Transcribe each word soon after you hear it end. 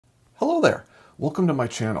Hello there, welcome to my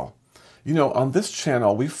channel. On this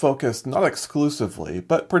channel we focus not exclusively,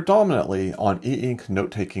 but predominantly on e-ink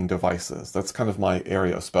note-taking devices. That's kind of my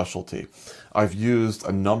area of specialty. I've used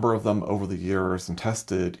a number of them over the years and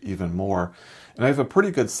tested even more. And I have a pretty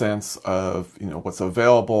good sense of what's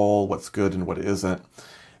available, what's good and what isn't.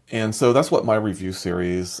 And so that's what my review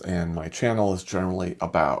series and my channel is generally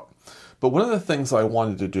about. But one of the things I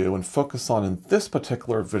wanted to do and focus on in this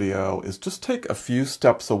particular video is just take a few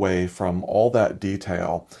steps away from all that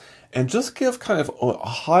detail and just give kind of a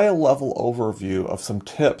high-level overview of some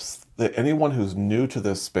tips that anyone who's new to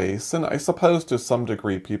this space, and I suppose to some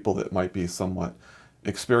degree people that might be somewhat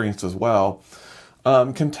experienced as well,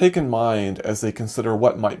 can take in mind as they consider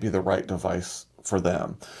what might be the right device for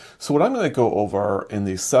them. So what I'm going to go over in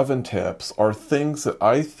these 7 tips are things that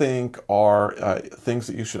I think are things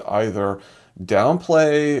that you should either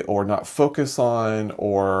downplay or not focus on,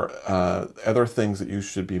 or other things that you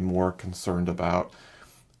should be more concerned about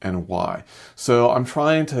and why. So I'm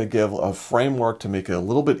trying to give a framework to make it a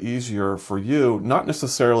little bit easier for you, not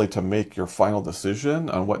necessarily to make your final decision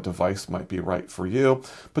on what device might be right for you,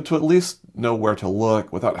 but to at least know where to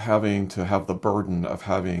look without having to have the burden of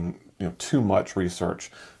having too much research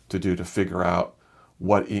to do to figure out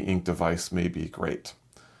what e-ink device may be great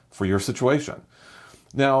for your situation.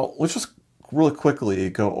 Now, let's just really quickly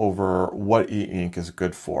go over what e-ink is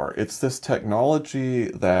good for. It's this technology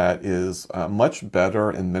that is much better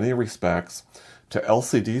in many respects to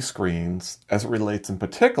LCD screens as it relates in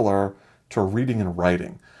particular to reading and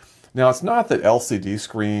writing. Now, it's not that LCD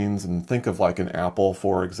screens, and think of like an Apple,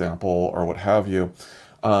 for example, or what have you,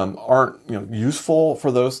 aren't useful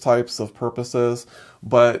for those types of purposes,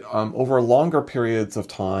 but over longer periods of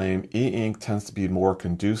time, e-ink tends to be more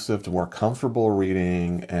conducive to more comfortable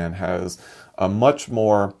reading and has a much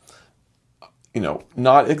more,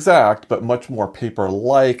 not exact, but much more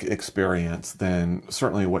paper-like experience than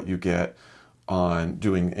certainly what you get on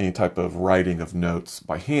doing any type of writing of notes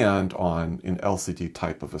by hand on an LCD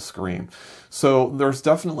type of a screen. So there's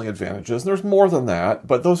definitely advantages. There's more than that,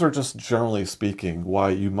 but those are just generally speaking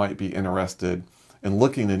why you might be interested in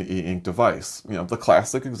looking at an e-ink device. The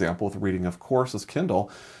classic example with reading, of course, is Kindle.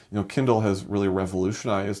 Kindle has really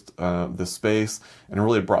revolutionized this space and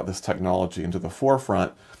really brought this technology into the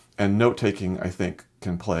forefront. And note-taking, I think,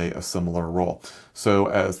 can play a similar role. So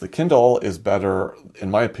as the Kindle is better,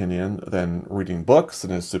 in my opinion, than reading books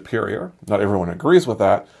and is superior, not everyone agrees with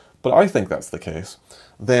that, but I think that's the case,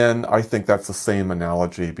 then I think that's the same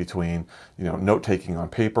analogy between note-taking on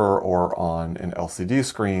paper or on an LCD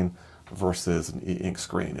screen versus an e-ink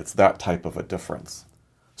screen. It's that type of a difference.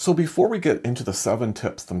 So before we get into the 7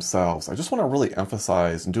 tips themselves, I just want to really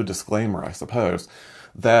emphasize and do a disclaimer, I suppose,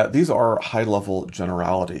 that these are high-level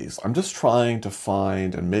generalities. I'm just trying to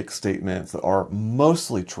find and make statements that are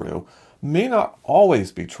mostly true, may not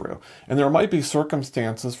always be true. And there might be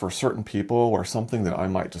circumstances for certain people where something that I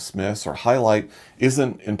might dismiss or highlight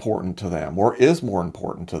isn't important to them or is more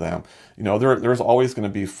important to them. There's always going to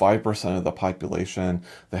be 5% of the population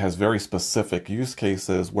that has very specific use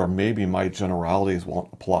cases where maybe my generalities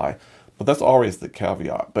won't apply. But that's always the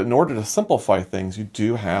caveat. But in order to simplify things, you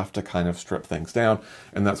do have to kind of strip things down,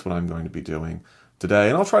 and that's what I'm going to be doing today.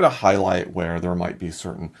 And I'll try to highlight where there might be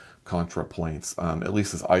certain contra points, at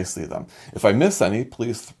least as I see them. If I miss any,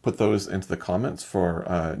 please put those into the comments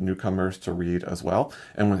for newcomers to read as well.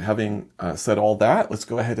 And when having said all that, let's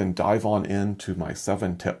go ahead and dive on into my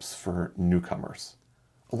 7 tips for newcomers.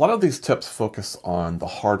 A lot of these tips focus on the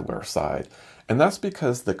hardware side, and that's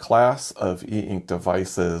because the class of e-ink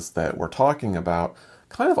devices that we're talking about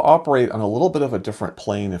kind of operate on a little bit of a different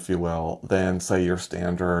plane, if you will, than say your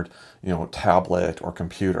standard, tablet or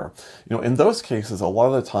computer. In those cases, a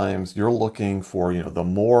lot of the times you're looking for, the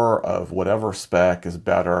more of whatever spec is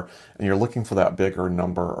better, and you're looking for that bigger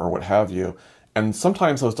number or what have you. And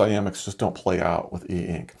sometimes those dynamics just don't play out with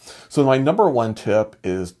e-ink. So my number 1 tip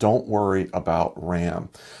is don't worry about RAM.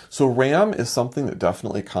 So RAM is something that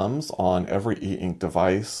definitely comes on every e-ink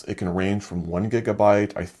device. It can range from 1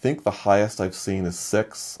 gigabyte. I think the highest I've seen is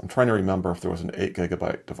 6. I'm trying to remember if there was an 8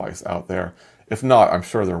 gigabyte device out there. If not, I'm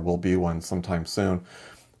sure there will be one sometime soon.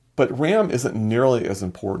 But RAM isn't nearly as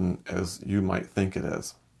important as you might think it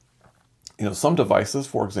is. Some devices,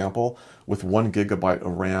 for example, with 1 gigabyte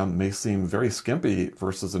of RAM may seem very skimpy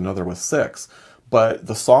versus another with 6, but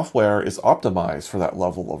the software is optimized for that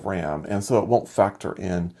level of RAM, and so it won't factor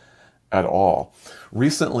in at all.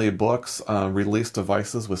 Recently, books released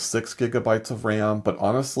devices with 6 gigabytes of RAM, but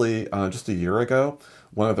honestly, just a year ago,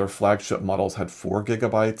 one of their flagship models had 4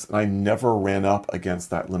 gigabytes, and I never ran up against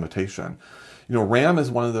that limitation. RAM is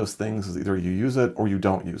one of those things is either you use it or you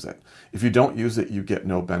don't use it. If you don't use it, you get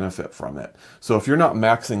no benefit from it. So if you're not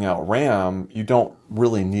maxing out RAM, you don't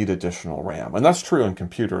really need additional RAM. And that's true in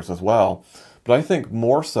computers as well. But I think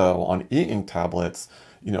more so on e-ink tablets,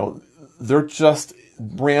 they're just,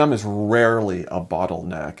 RAM is rarely a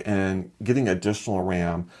bottleneck, and getting additional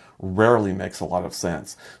RAM rarely makes a lot of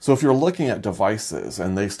sense. So if you're looking at devices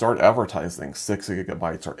and they start advertising 6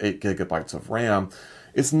 gigabytes or 8 gigabytes of RAM,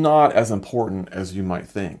 it's not as important as you might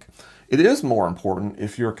think. It is more important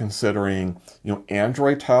if you're considering,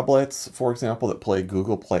 Android tablets, for example, that play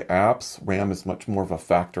Google Play apps. RAM is much more of a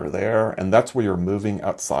factor there, and that's where you're moving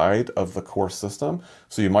outside of the core system.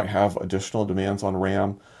 So you might have additional demands on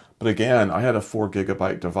RAM. But again, I had a 4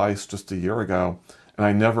 gigabyte device just a year ago, and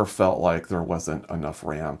I never felt like there wasn't enough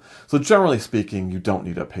RAM. So generally speaking, you don't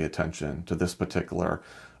need to pay attention to this particular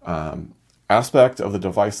aspect of the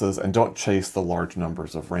devices, and don't chase the large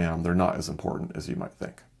numbers of RAM. They're not as important as you might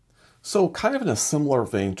think. So kind of in a similar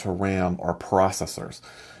vein to RAM are processors.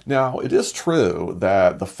 Now, it is true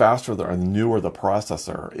that the faster and newer the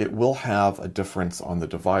processor, it will have a difference on the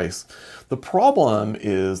device. The problem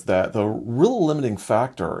is that the real limiting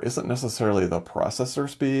factor isn't necessarily the processor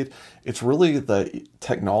speed, it's really the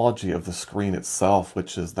technology of the screen itself,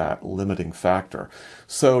 which is that limiting factor.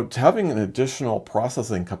 So having an additional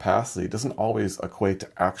processing capacity doesn't always equate to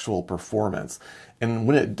actual performance. And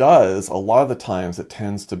when it does, a lot of the times it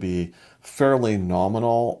tends to be fairly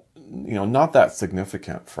nominal, not that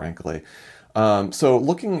significant, frankly. So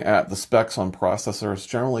looking at the specs on processors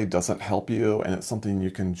generally doesn't help you, and it's something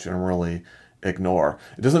you can generally ignore.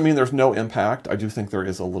 It doesn't mean there's no impact. I do think there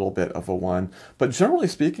is a little bit of a one. But generally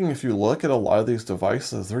speaking, if you look at a lot of these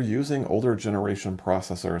devices, they're using older generation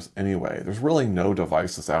processors anyway. There's really no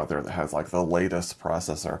devices out there that has like the latest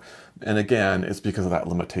processor. And again, it's because of that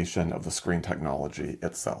limitation of the screen technology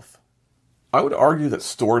itself. I would argue that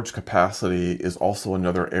storage capacity is also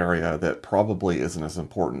another area that probably isn't as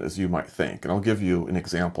important as you might think. And I'll give you an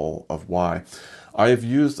example of why. I have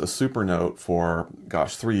used a SuperNote for,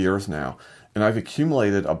 3 years now, and I've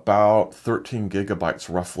accumulated about 13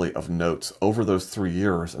 gigabytes roughly of notes over those 3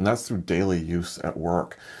 years, and that's through daily use at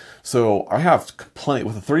work. So I have plenty,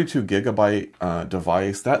 with a 32 gigabyte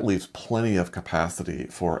device, that leaves plenty of capacity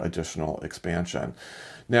for additional expansion.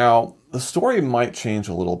 Now, the story might change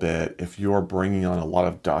a little bit if you're bringing on a lot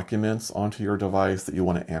of documents onto your device that you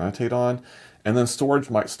want to annotate on, and then storage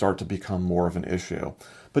might start to become more of an issue.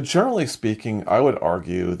 But generally speaking, I would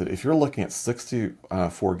argue that if you're looking at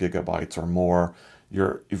 64 gigabytes or more,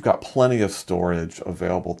 you've got plenty of storage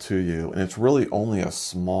available to you, and it's really only a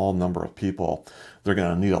small number of people that are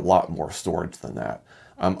going to need a lot more storage than that.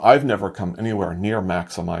 I've never come anywhere near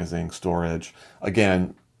maximizing storage.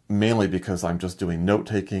 Again, mainly because I'm just doing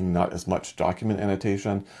note-taking, not as much document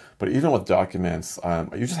annotation. But even with documents,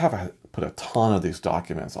 you just have to put a ton of these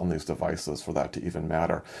documents on these devices for that to even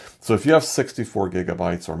matter. So if you have 64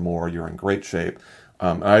 gigabytes or more, you're in great shape.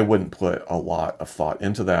 I wouldn't put a lot of thought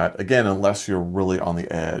into that, again, unless you're really on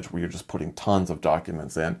the edge where you're just putting tons of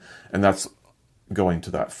documents in, and that's going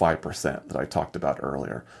to that 5% that I talked about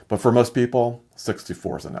earlier. But for most people,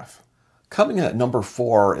 64 is enough. Coming in at number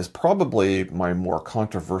 4 is probably my more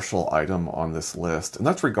controversial item on this list, and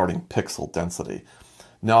that's regarding pixel density.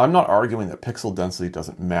 Now, I'm not arguing that pixel density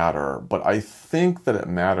doesn't matter, but I think that it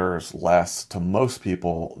matters less to most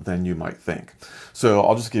people than you might think. So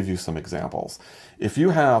I'll just give you some examples. If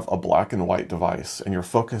you have a black and white device and your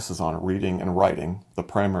focus is on reading and writing, the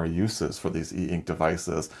primary uses for these e-ink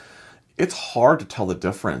devices, it's hard to tell the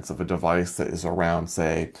difference of a device that is around,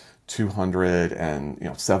 say,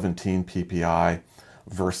 217 ppi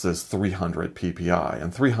versus 300 ppi.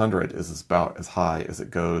 And 300 is about as high as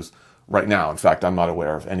it goes right now. In fact, I'm not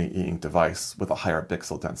aware of any e-ink device with a higher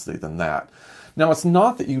pixel density than that. Now, it's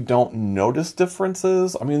not that you don't notice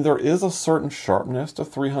differences. I mean, there is a certain sharpness to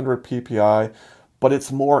 300 ppi, but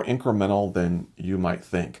it's more incremental than you might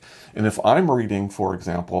think. And if I'm reading, for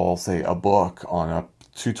example, say a book on a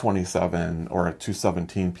 227 or a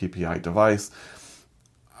 217 ppi device,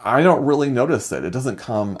 I don't really notice it. It doesn't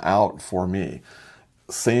come out for me.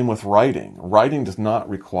 Same with writing. Writing does not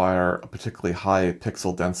require a particularly high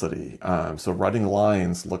pixel density. So writing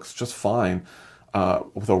lines looks just fine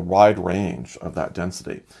with a wide range of that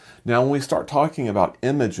density. Now, when we start talking about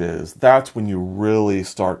images, that's when you really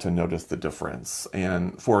start to notice the difference.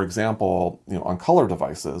 And for example, on color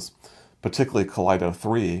devices, particularly Kaleido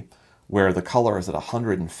 3, where the color is at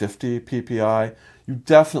 150 ppi, you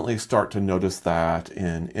definitely start to notice that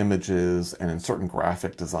in images and in certain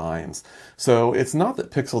graphic designs. So it's not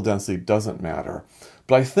that pixel density doesn't matter,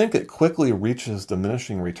 but I think it quickly reaches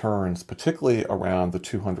diminishing returns, particularly around the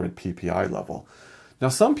 200 ppi level. Now,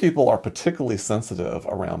 some people are particularly sensitive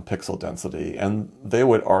around pixel density, and they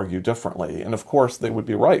would argue differently. And of course, they would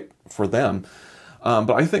be right for them.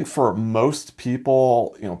 But I think for most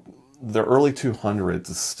people, the early 200s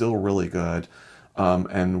is still really good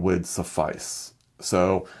and would suffice.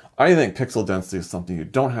 So I think pixel density is something you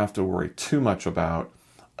don't have to worry too much about.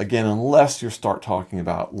 Again, unless you start talking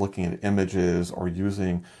about looking at images or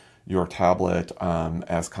using your tablet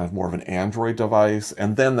as kind of more of an Android device,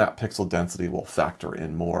 and then that pixel density will factor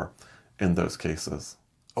in more in those cases.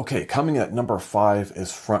 Okay, coming at number 5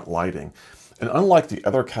 is front lighting. And unlike the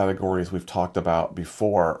other categories we've talked about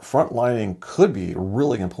before, front lighting could be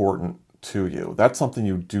really important to you. That's something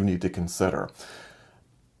you do need to consider.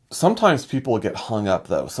 Sometimes people get hung up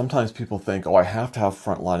though. Sometimes people think, oh, I have to have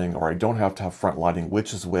front lighting or I don't have to have front lighting,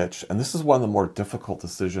 which is which? And this is one of the more difficult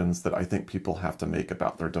decisions that I think people have to make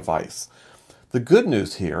about their device. The good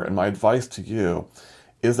news here, and my advice to you,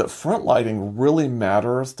 is that front lighting really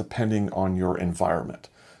matters depending on your environment.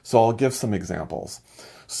 So I'll give some examples.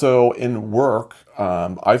 So in work,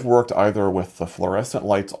 I've worked either with the fluorescent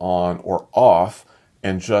lights on or off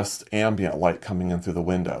and just ambient light coming in through the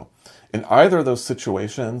window. In either of those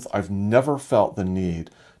situations, I've never felt the need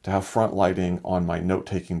to have front lighting on my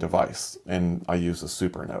note-taking device, and I use a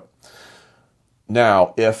SuperNote.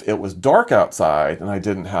 Now, if it was dark outside and I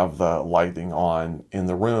didn't have the lighting on in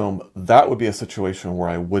the room, that would be a situation where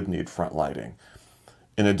I would need front lighting.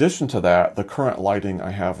 In addition to that, the current lighting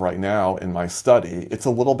I have right now in my study, it's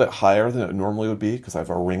a little bit higher than it normally would be because I have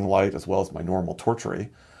a ring light as well as my normal torchery.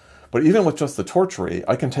 But even with just the torchery,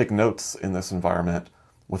 I can take notes in this environment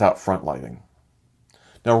without front lighting.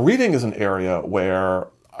 Now, reading is an area where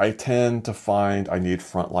I tend to find I need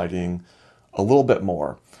front lighting a little bit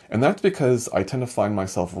more. And that's because I tend to find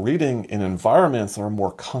myself reading in environments that are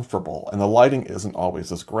more comfortable, and the lighting isn't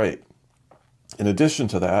always as great. In addition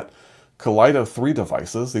to that, Kaleido 3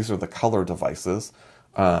 devices, these are the color devices.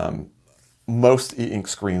 Most e-ink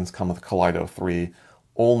screens come with Kaleido 3.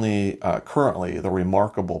 Only currently, the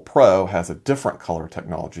Remarkable Pro has a different color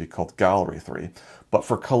technology called Gallery 3. But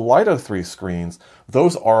for Kaleido 3 screens,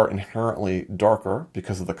 those are inherently darker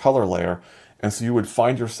because of the color layer, and so you would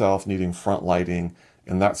find yourself needing front lighting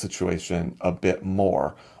in that situation a bit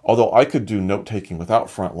more. Although I could do note-taking without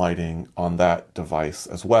front lighting on that device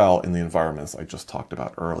as well in the environments I just talked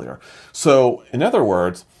about earlier. So, in other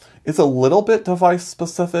words, it's a little bit device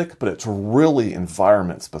specific, but it's really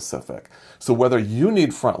environment specific. So whether you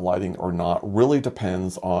need front lighting or not really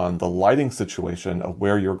depends on the lighting situation of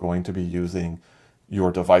where you're going to be using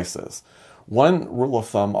your devices. One rule of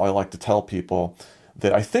thumb I like to tell people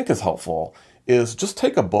that I think is helpful is just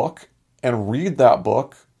take a book and read that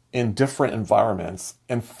book in different environments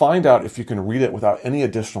and find out if you can read it without any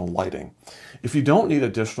additional lighting. If you don't need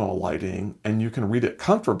additional lighting and you can read it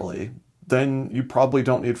comfortably, then you probably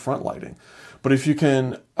don't need front lighting. But if you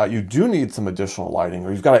do need some additional lighting,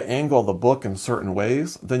 or you've got to angle the book in certain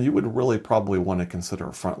ways, then you would really probably want to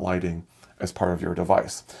consider front lighting as part of your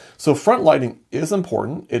device. So front lighting is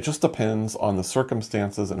important. It just depends on the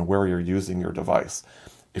circumstances and where you're using your device.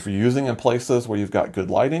 If you're using in places where you've got good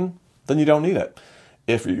lighting, then you don't need it.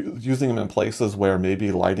 If you're using them in places where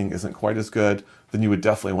maybe lighting isn't quite as good, then you would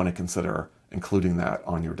definitely want to consider including that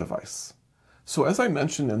on your device. So as I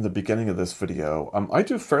mentioned in the beginning of this video, I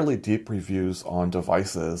do fairly deep reviews on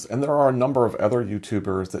devices, and there are a number of other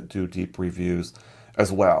YouTubers that do deep reviews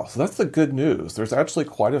as well. So that's the good news. There's actually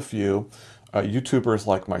quite a few YouTubers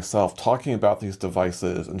like myself talking about these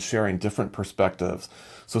devices and sharing different perspectives.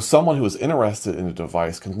 So someone who is interested in a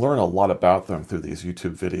device can learn a lot about them through these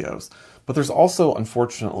YouTube videos. But there's also,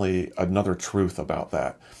 unfortunately, another truth about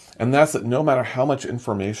that. And that's that no matter how much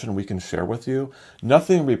information we can share with you,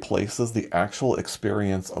 nothing replaces the actual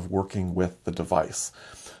experience of working with the device.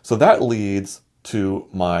 So that leads to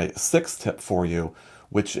my 6th tip for you,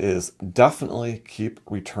 which is definitely keep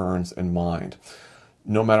returns in mind.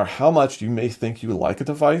 No matter how much you may think you like a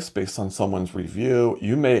device based on someone's review,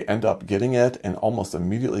 you may end up getting it and almost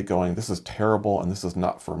immediately going, this is terrible and this is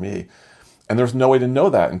not for me. And there's no way to know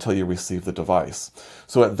that until you receive the device.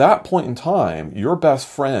 So at that point in time, your best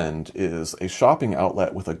friend is a shopping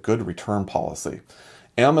outlet with a good return policy.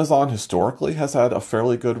 Amazon historically has had a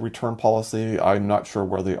fairly good return policy. I'm not sure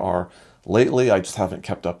where they are lately. I just haven't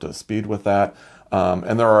kept up to speed with that.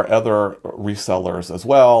 And there are other resellers as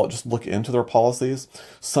well. Just look into their policies.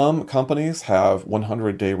 Some companies have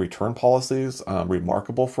 100-day return policies.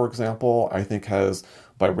 Remarkable, for example, I think has,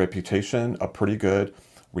 by reputation, a pretty good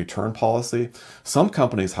return policy. Some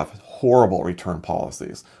companies have horrible return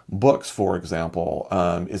policies. Books, for example,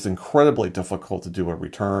 is incredibly difficult to do a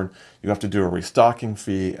return. You have to do a restocking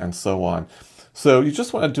fee and so on. So you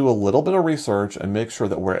just want to do a little bit of research and make sure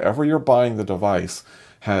that wherever you're buying the device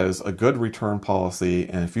has a good return policy.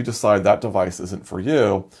 And if you decide that device isn't for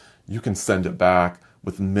you, you can send it back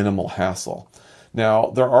with minimal hassle. Now,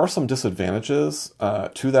 there are some disadvantages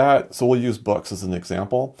to that. So we'll use Books as an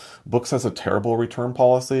example. Books has a terrible return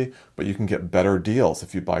policy, but you can get better deals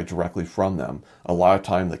if you buy directly from them. A lot of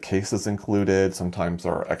time the case is included. Sometimes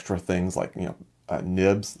there are extra things like,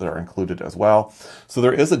 nibs that are included as well. So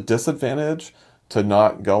there is a disadvantage to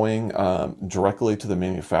not going directly to the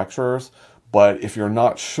manufacturers. But if you're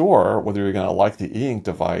not sure whether you're going to like the Eink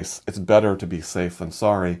device, it's better to be safe than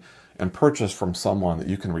sorry and purchase from someone that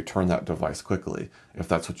you can return that device quickly if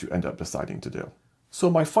that's what you end up deciding to do. So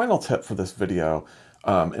my final tip for this video,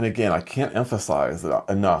 and again, I can't emphasize that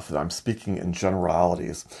enough that I'm speaking in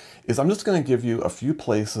generalities, is I'm just going to give you a few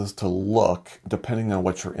places to look depending on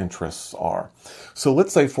what your interests are. So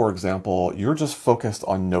let's say, for example, you're just focused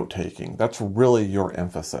on note-taking. That's really your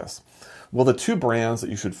emphasis. Well, the two brands that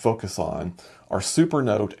you should focus on are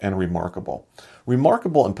Supernote and Remarkable.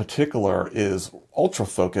 Remarkable in particular is ultra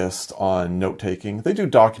focused on note-taking. They do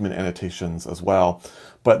document annotations as well,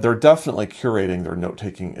 but they're definitely curating their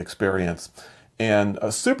note-taking experience. And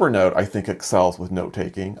Supernote, I think, excels with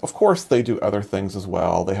note-taking. Of course, they do other things as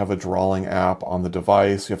well. They have a drawing app on the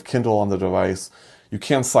device. You have Kindle on the device. You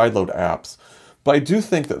can sideload apps. But I do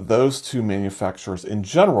think that those two manufacturers in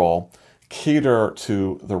general cater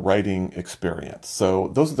to the writing experience. So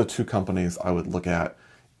those are the two companies I would look at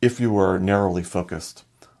if you were narrowly focused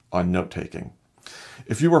on note-taking.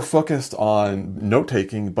 If you were focused on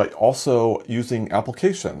note-taking, but also using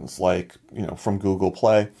applications like, from Google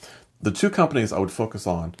Play, the two companies I would focus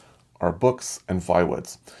on are Books and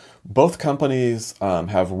Viwoods. Both companies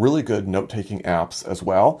have really good note-taking apps as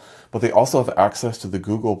well, but they also have access to the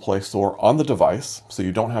Google Play Store on the device, so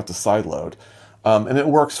you don't have to sideload. And it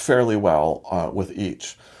works fairly well with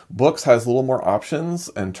each. Books has a little more options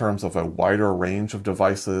in terms of a wider range of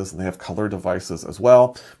devices, and they have color devices as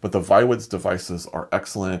well, but the Viwoods devices are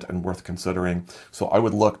excellent and worth considering. So I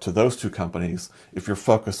would look to those two companies if your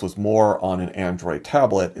focus was more on an Android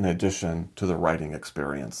tablet in addition to the writing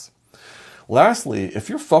experience. Lastly, if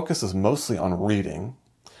your focus is mostly on reading,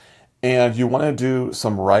 and you want to do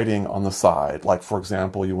some writing on the side, like for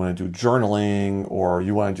example, you want to do journaling or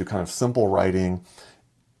you want to do kind of simple writing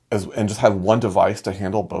and just have one device to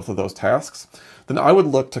handle both of those tasks, then I would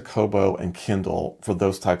look to Kobo and Kindle for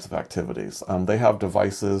those types of activities. They have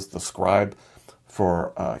devices, the Scribe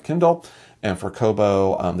for Kindle, and for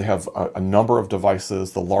Kobo, they have a number of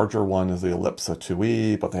devices. The larger one is the Ellipsa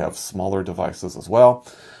 2e, but they have smaller devices as well.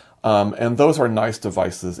 And those are nice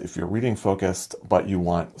devices if you're reading focused, but you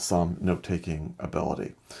want some note-taking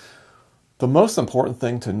ability. The most important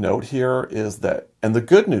thing to note here is that, and the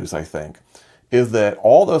good news, I think, is that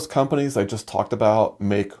all those companies I just talked about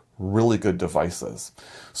make really good devices.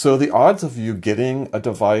 So the odds of you getting a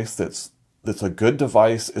device that's a good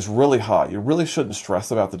device is really high. You really shouldn't stress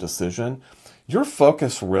about the decision. Your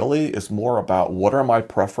focus really is more about what are my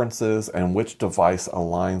preferences and which device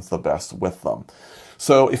aligns the best with them.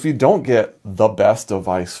 So if you don't get the best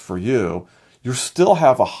device for you, you still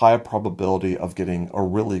have a high probability of getting a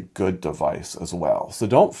really good device as well. So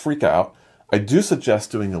don't freak out. I do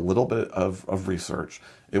suggest doing a little bit of research.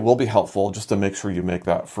 It will be helpful just to make sure you make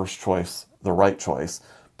that first choice the right choice.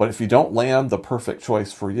 But if you don't land the perfect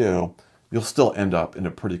choice for you, you'll still end up in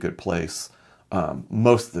a pretty good place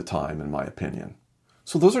most of the time, in my opinion.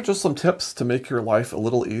 So those are just some tips to make your life a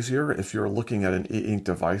little easier if you're looking at an e-ink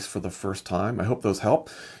device for the first time. I hope those help.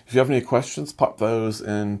 If you have any questions, pop those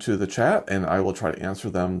into the chat and I will try to answer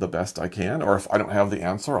them the best I can. Or if I don't have the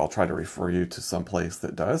answer, I'll try to refer you to some place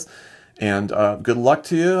that does. And good luck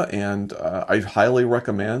to you. And I highly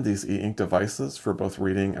recommend these e-ink devices for both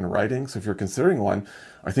reading and writing. So if you're considering one,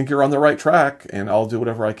 I think you're on the right track and I'll do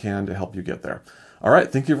whatever I can to help you get there. All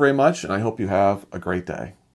right. Thank you very much. And I hope you have a great day.